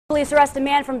Police arrest a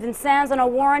man from Vincennes on a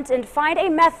warrant and find a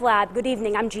meth lab. Good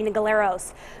evening, I'm Gina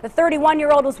Galeros. The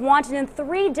 31-year-old was wanted in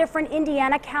 3 different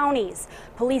Indiana counties.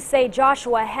 Police say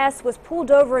Joshua Hess was pulled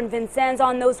over in Vincennes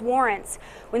on those warrants.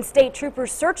 When state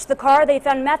troopers searched the car, they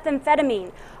found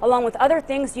methamphetamine, along with other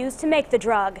things used to make the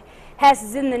drug. Hess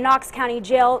is in the Knox County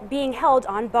Jail being held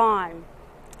on bond.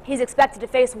 He's expected to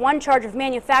face 1 charge of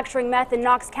manufacturing meth in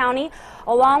Knox County,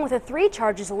 along with the 3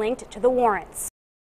 charges linked to the warrants.